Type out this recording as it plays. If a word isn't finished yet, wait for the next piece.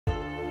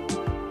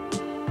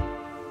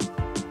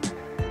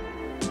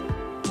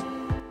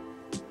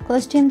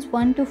Questions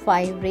 1 to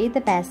 5 read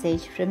the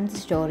passage from the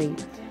story,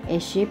 A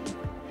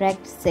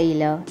Shipwrecked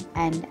Sailor,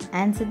 and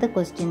answer the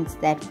questions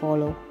that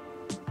follow.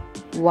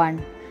 1.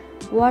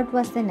 What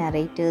was the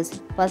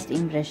narrator's first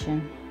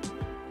impression?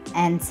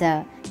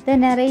 Answer. The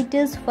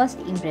narrator's first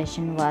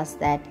impression was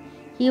that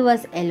he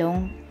was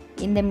alone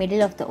in the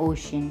middle of the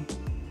ocean.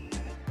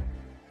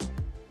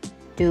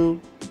 2.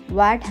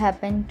 What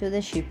happened to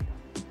the ship?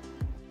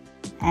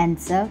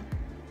 Answer.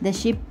 The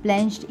ship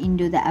plunged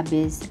into the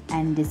abyss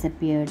and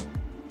disappeared.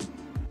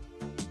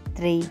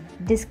 3.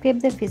 Describe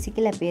the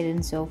physical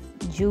appearance of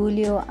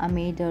Giulio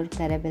Amador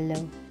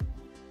Carabello.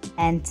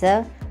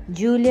 Answer.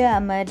 Giulio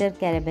Amador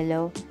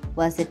Carabello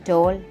was a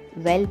tall,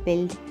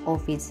 well-built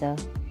officer.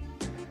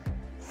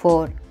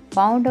 4.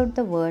 Found out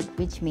the word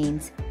which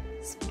means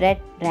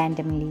spread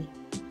randomly.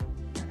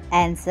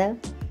 Answer.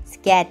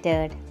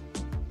 Scattered.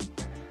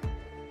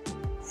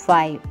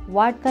 5.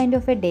 What kind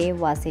of a day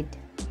was it?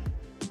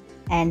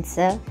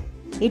 Answer.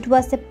 It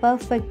was a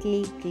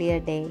perfectly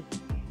clear day.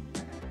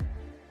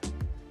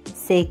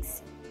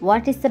 6.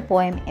 What is the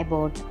poem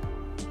about?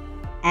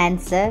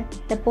 Answer.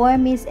 The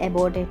poem is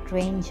about a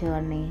train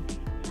journey.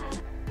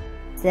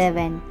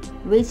 7.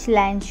 Which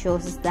line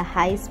shows the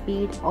high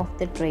speed of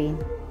the train?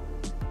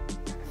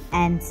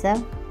 Answer.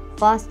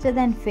 Faster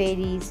than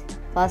fairies,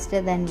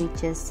 faster than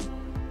witches.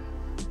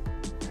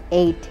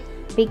 8.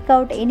 Pick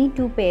out any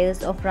two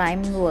pairs of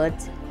rhyming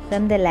words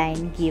from the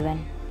line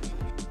given.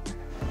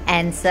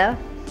 Answer.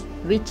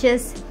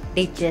 Witches,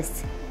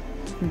 ditches.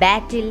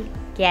 Battle,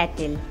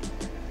 cattle.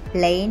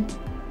 Plane,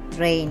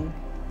 rain.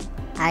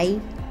 I,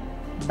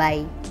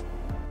 buy.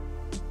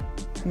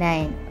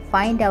 9.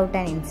 Find out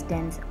an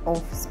instance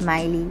of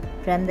smiley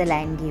from the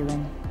line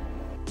given.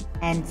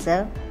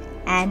 Answer.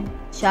 And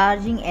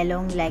charging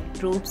along like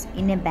troops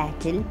in a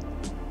battle.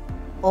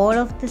 All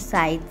of the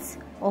sides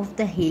of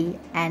the hill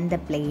and the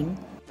plain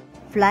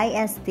fly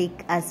as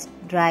thick as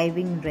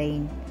driving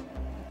rain.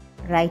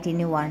 Write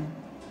in one.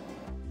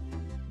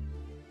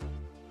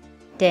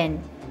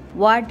 10.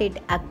 What did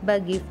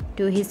Akbar give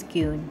to his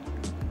queen?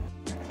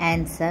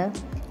 Answer.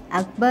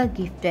 Akbar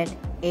gifted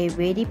a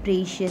very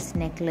precious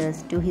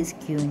necklace to his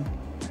queen.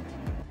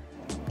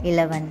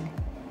 11.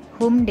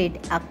 Whom did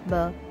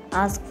Akbar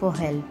ask for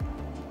help?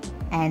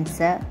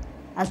 Answer.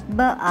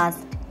 Akbar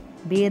asked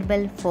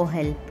Birbal for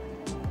help.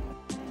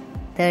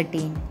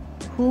 13.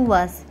 Who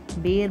was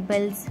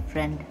Birbal's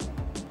friend?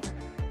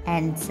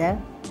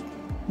 Answer.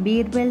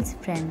 Birbal's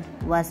friend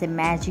was a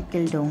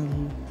magical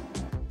donkey.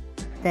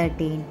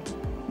 13.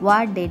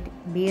 What did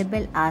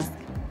Birbal ask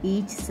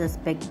each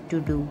suspect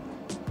to do?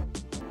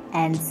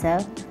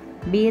 Answer.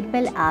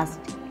 Birbal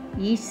asked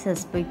each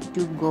suspect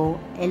to go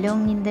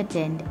along in the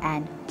tent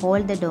and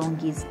hold the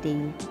donkey's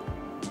tail.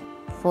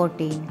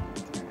 14.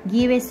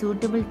 Give a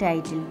suitable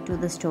title to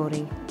the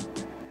story.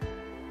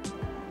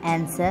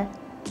 Answer.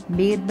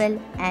 Birbal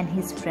and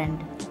his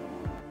friend.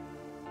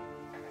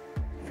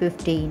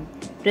 15.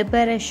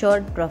 Prepare a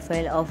short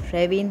profile of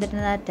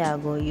Rabindranath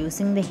Tagore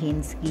using the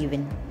hints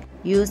given.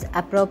 Use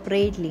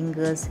appropriate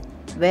linkers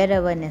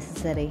wherever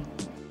necessary.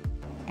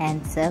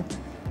 Answer.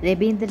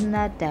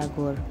 Rabindranath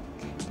Tagore.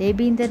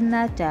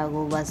 Rabindranath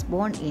Tagore was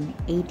born in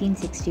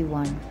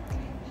 1861.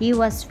 He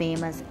was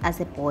famous as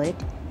a poet,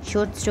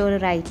 short story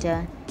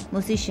writer,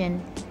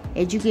 musician,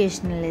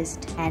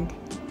 educationalist, and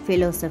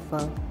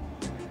philosopher.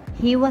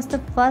 He was the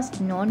first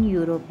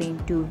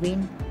non-European to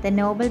win the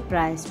Nobel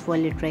Prize for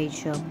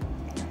Literature.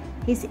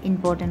 His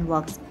important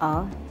works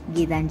are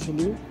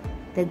Gitanjali,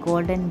 The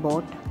Golden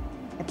Boat,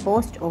 A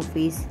Post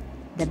Office,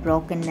 The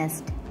Broken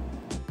Nest.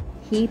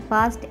 He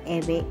passed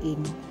away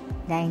in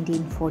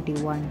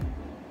 1941.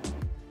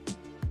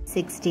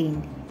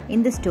 16.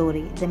 In the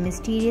story, the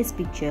mysterious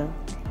picture,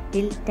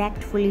 Till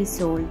tactfully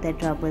solved the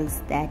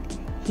troubles that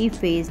he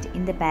faced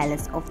in the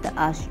palace of the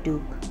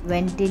Archduke.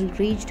 When Till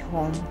reached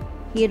home,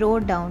 he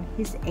wrote down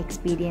his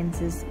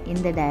experiences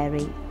in the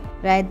diary.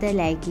 Write the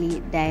likely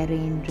diary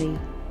entry.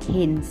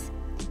 Hints.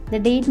 The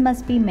date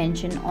must be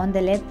mentioned on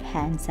the left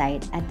hand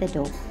side at the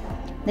top.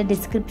 The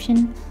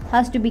description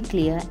has to be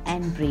clear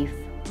and brief.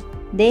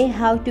 They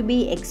have to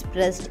be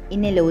expressed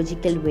in a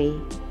logical way.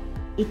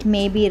 It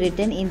may be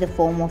written in the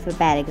form of a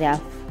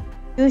paragraph.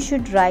 You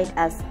should write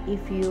as if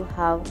you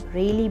have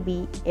really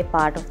been a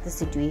part of the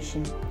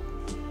situation.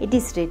 It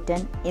is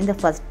written in the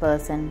first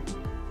person.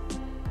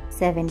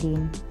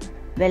 17.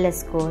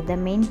 Velasco, the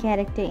main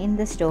character in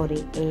the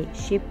story, a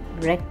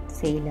shipwrecked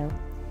sailor,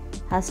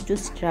 has to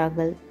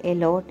struggle a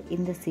lot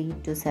in the sea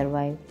to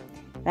survive.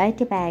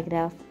 Write a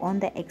paragraph on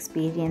the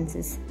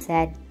experiences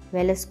that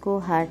Velasco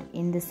had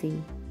in the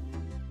sea.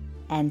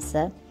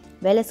 Answer.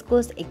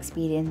 Velasco's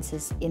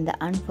experiences in the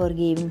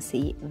unforgiving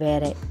sea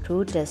were a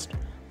true test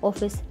of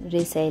his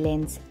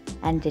resilience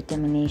and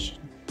determination.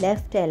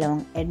 Left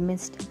alone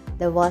amidst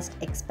the vast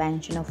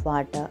expansion of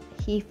water,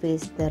 he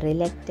faced the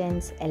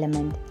reluctance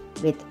element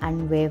with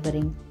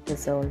unwavering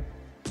resolve.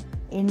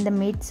 In the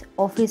midst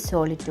of his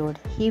solitude,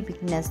 he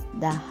witnessed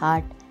the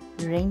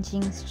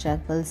heart-wrenching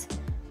struggles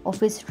of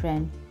his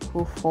friend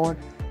who fought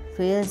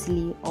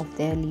fiercely of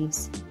their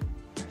lives.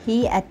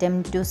 He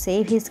attempted to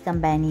save his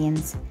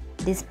companions,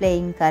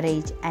 displaying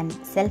courage and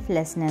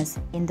selflessness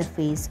in the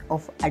face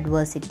of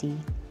adversity.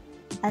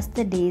 As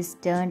the days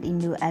turned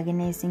into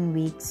agonizing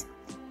weeks,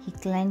 he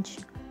clung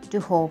to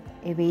hope,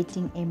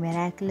 awaiting a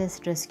miraculous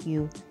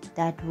rescue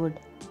that would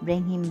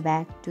bring him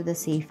back to the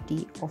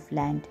safety of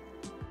land.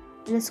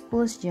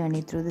 Telescope's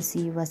journey through the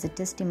sea was a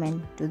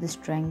testament to the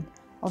strength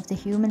of the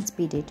human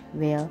spirit,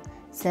 where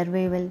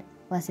survival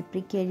was a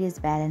precarious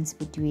balance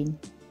between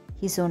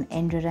his own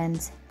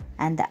endurance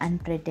and the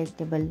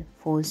unpredictable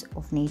force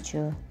of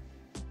nature.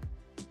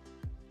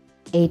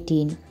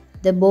 18.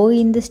 The boy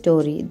in the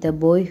story, the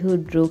boy who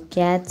drew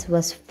cats,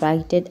 was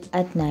frightened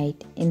at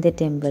night in the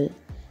temple.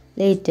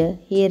 Later,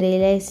 he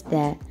realized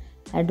the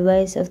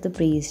advice of the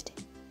priest: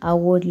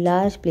 avoid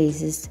large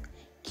places,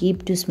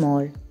 keep to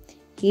small.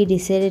 He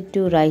decided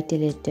to write a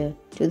letter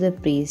to the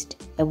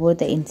priest about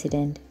the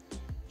incident.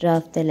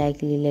 Draft the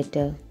likely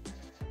letter.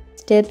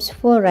 Steps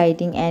for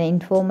writing an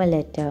informal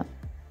letter.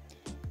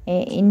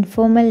 An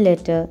informal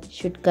letter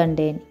should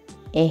contain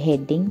a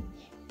heading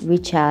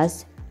which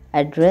has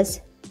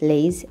address,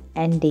 place,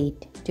 and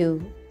date.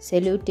 2.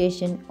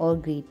 Salutation or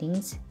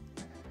greetings.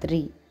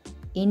 3.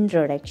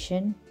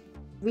 Introduction,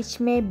 which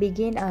may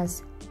begin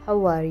as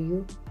 "How are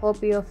you?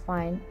 Hope you are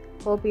fine.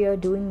 Hope you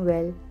are doing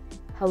well.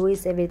 How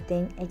is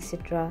everything?"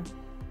 etc.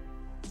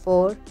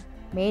 4.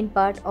 Main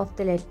part of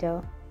the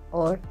letter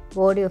or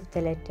body of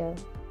the letter.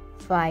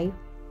 5.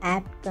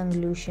 Apt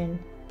conclusion,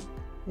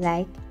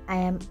 like "I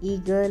am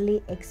eagerly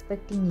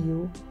expecting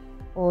you"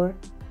 or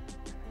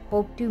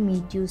 "Hope to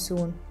meet you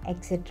soon,"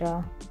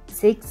 etc.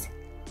 6.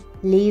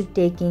 Leave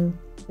taking,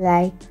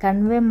 like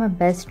 "Convey my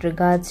best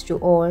regards to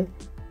all"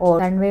 or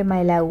 "Convey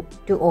my love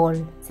to all."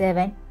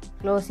 7.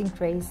 Closing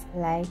phrase,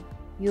 like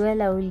 "You are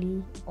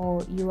lovely"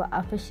 or "You are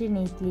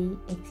affectionately,"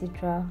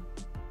 etc.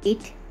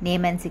 8.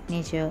 Name and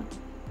signature.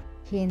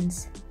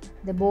 Hints: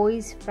 the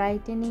boy's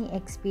frightening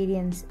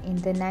experience in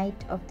the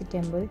night of the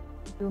temple.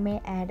 You may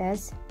add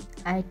as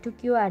 "I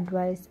took your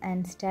advice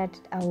and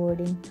started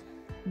avoiding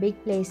big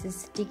places,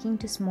 sticking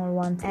to small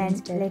ones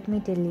instead. Let me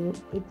tell you,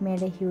 it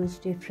made a huge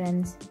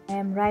difference. I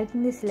am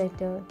writing this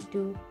letter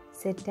to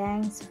say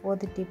thanks for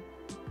the tip.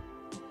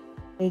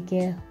 Take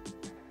care."